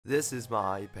This is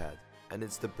my iPad, and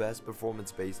it's the best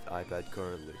performance-based iPad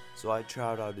currently, so I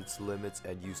tried out its limits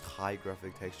and used high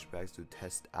graphic texture packs to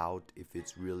test out if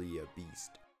it's really a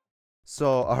beast.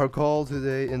 So our goal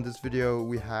today in this video,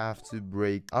 we have to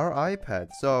break our iPad.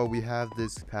 So we have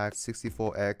this pack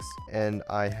 64X, and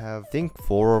I have, I think,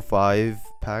 4 or 5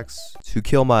 packs to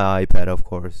kill my iPad, of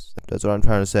course. That's what I'm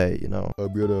trying to say, you know.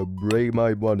 I'm gonna break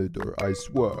my monitor, I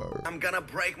swear. I'm gonna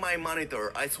break my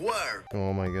monitor, I swear.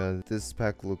 Oh my god, this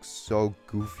pack looks so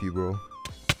goofy, bro.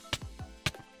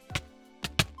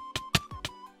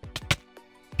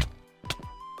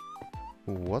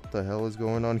 What the hell is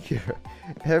going on here?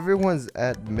 Everyone's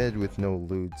at mid with no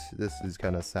loot. This is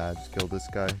kind of sad. Just kill this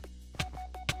guy.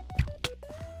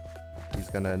 He's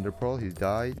gonna ender pearl. He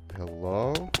died.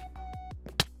 Hello?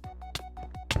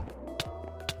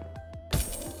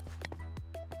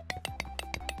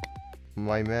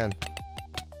 My man.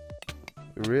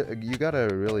 You got a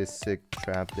really sick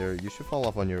trap there. You should fall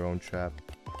off on your own trap.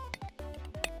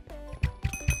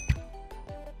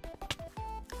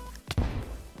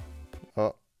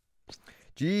 Oh.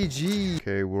 GG!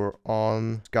 Okay, we're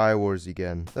on Skywars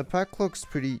again. The pack looks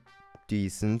pretty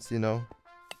decent, you know.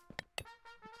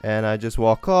 And I just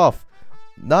walk off.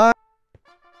 Nah.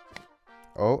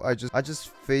 Oh, I just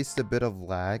faced a bit of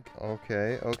lag.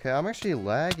 Okay, I'm actually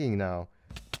lagging now.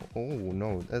 Oh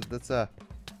no, that's a...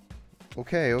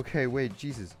 Okay, wait,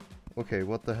 Jesus. Okay,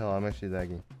 what the hell? I'm actually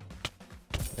lagging.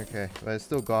 Okay, but I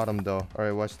still got him though.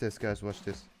 Alright, watch this, guys, watch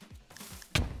this.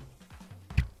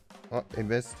 Oh, he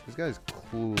missed. This guy is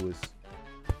clueless.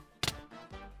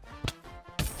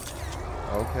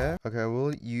 Okay,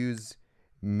 we'll use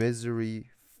Misery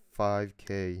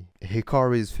 5k.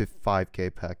 Hikari's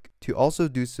 5k pack. To also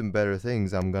do some better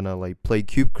things, I'm gonna like play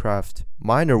CubeCraft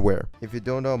Minerware. If you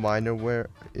don't know Minerware,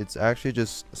 it's actually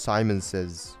just Simon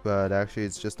Says, but actually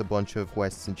it's just a bunch of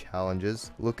quests and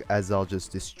challenges. Look, as I'll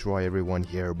just destroy everyone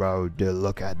here, bro. Dude,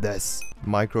 look at this.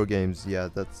 Micro games, yeah,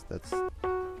 that's.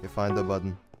 You find the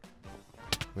button.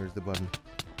 Where's the button?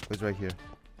 It's right here.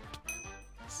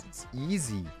 It's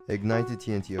easy. Ignited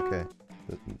TNT. Okay,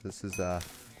 this is I'm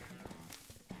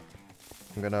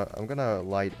gonna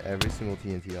light every single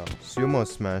TNT up. Sumo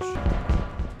smash.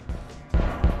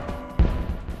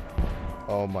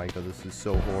 Oh my god, this is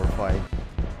so horrifying.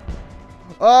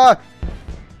 Ah!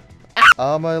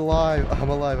 I'm alive. Oh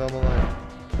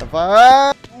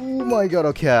my god.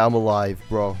 Okay, I'm alive,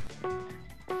 bro.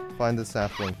 Find the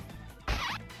sapling.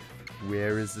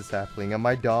 Where is the sapling? Am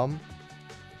I dumb?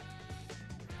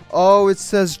 Oh, it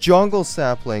says jungle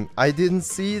sapling. I didn't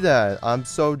see that. I'm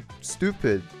so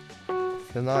stupid.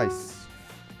 Nice.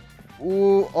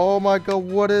 Ooh, oh my god,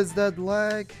 what is that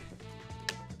lag?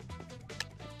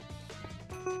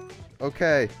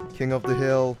 Okay, king of the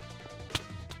hill.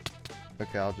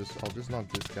 Okay, I'll just knock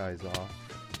this guy's off.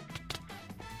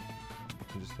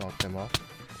 I'll just knock him off.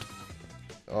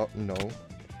 Oh no.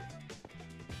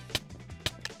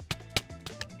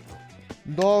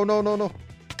 No.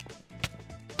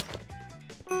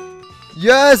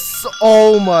 Yes!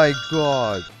 Oh my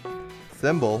god.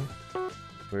 Thimble.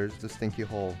 Where's the stinky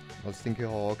hole? Oh, stinky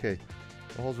hole. Okay.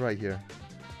 The hole's right here.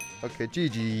 Okay,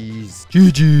 GG's.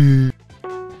 GG.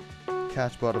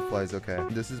 Catch butterflies. Okay.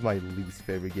 This is my least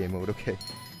favorite game mode. Okay.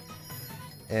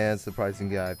 And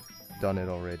surprisingly, I've done it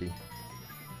already.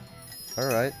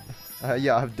 Alright.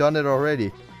 Yeah, I've done it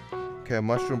already. Okay,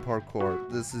 mushroom parkour.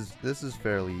 This is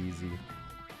fairly easy.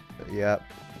 Yep.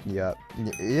 Yeah,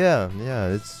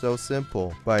 it's so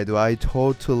simple. By the way, I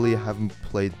totally haven't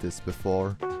played this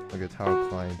before. Like a tower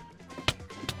climb.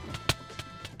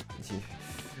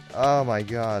 Oh my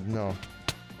god, no.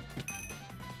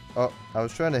 Oh, I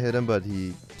was trying to hit him, but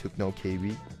he took no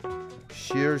KB.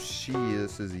 Sheer she,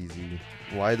 this is easy.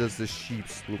 Why does the sheep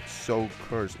look so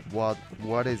cursed?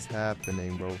 What is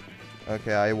happening, bro?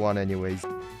 Okay, I won anyways.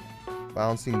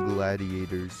 Bouncing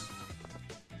gladiators.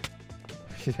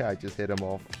 Yeah, I just hit him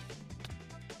off.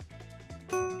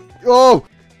 Oh!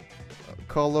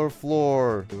 Color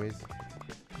floor. Anyways,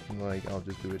 like, I'll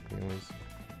just do it anyways.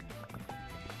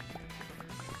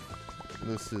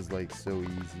 This is like so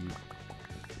easy.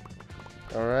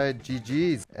 Alright,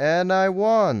 GG's. And I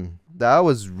won. That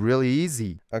was really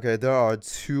easy. Okay, there are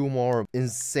 2 more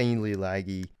insanely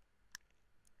laggy.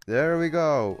 There we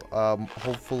go.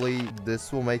 Hopefully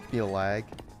this will make me lag.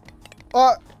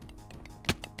 Ah!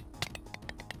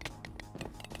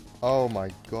 Oh my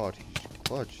god, he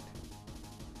clutched.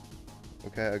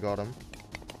 Okay, I got him.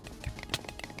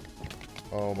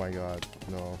 Oh my god,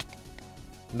 no.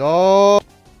 No!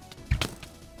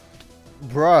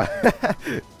 Bruh.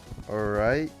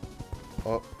 Alright.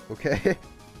 Oh, okay.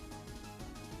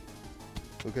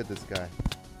 Look at this guy.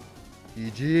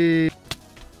 GG.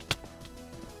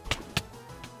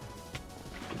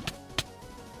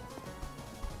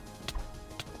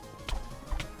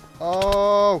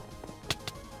 Oh.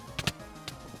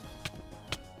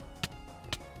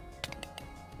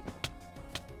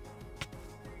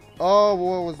 Oh,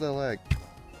 what was the leg?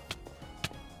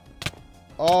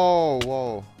 Oh,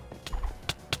 whoa.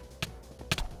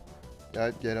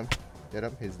 Get him. Get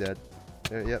him. He's dead.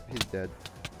 Yep, he's dead.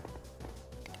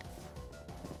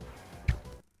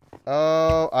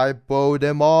 Oh, I bowed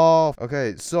him off.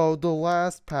 Okay, so the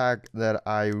last pack that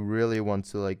I really want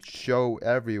to like show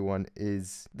everyone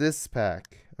is this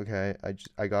pack. Okay,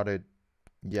 I got it.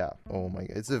 Yeah. Oh my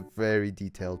god, it's a very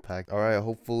detailed pack. All right,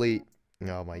 hopefully.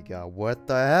 Oh my god, what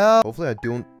the hell? Hopefully I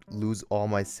don't lose all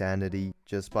my sanity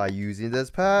just by using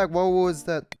this pack. What was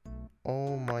that?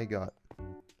 Oh my god.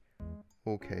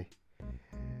 Okay.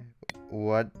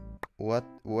 What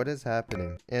is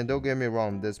happening? And don't get me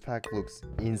wrong, this pack looks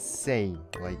insane.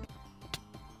 Like,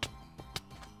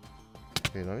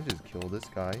 okay, let me just kill this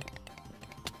guy.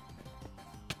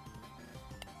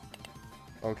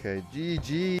 Okay,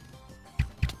 GG.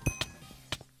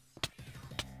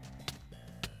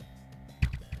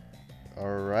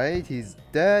 Alright, he's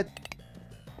dead.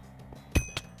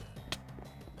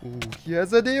 Ooh, he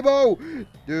has a demo!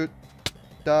 Dude,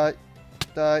 die,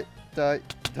 die, die,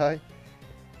 die,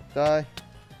 die.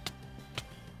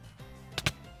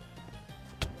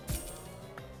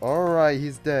 Alright,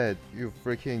 he's dead. You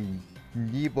freaking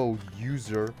Nebo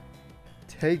user.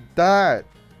 Take that!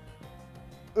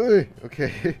 Ugh,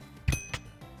 okay.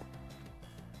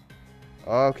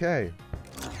 Okay.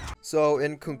 So,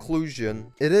 in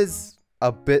conclusion, it is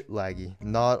a bit laggy,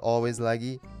 not always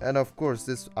laggy, and of course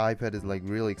this iPad is like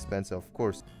really expensive, of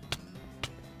course.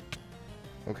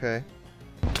 Okay.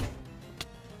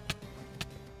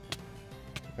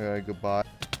 Alright, goodbye.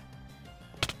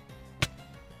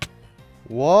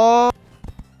 What?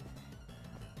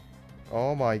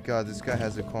 Oh my god, this guy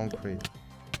has a concrete.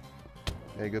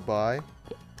 Okay, goodbye.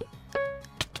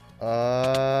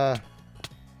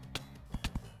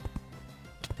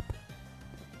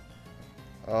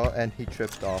 Oh, and he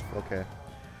tripped off. Okay.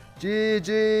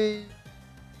 GG.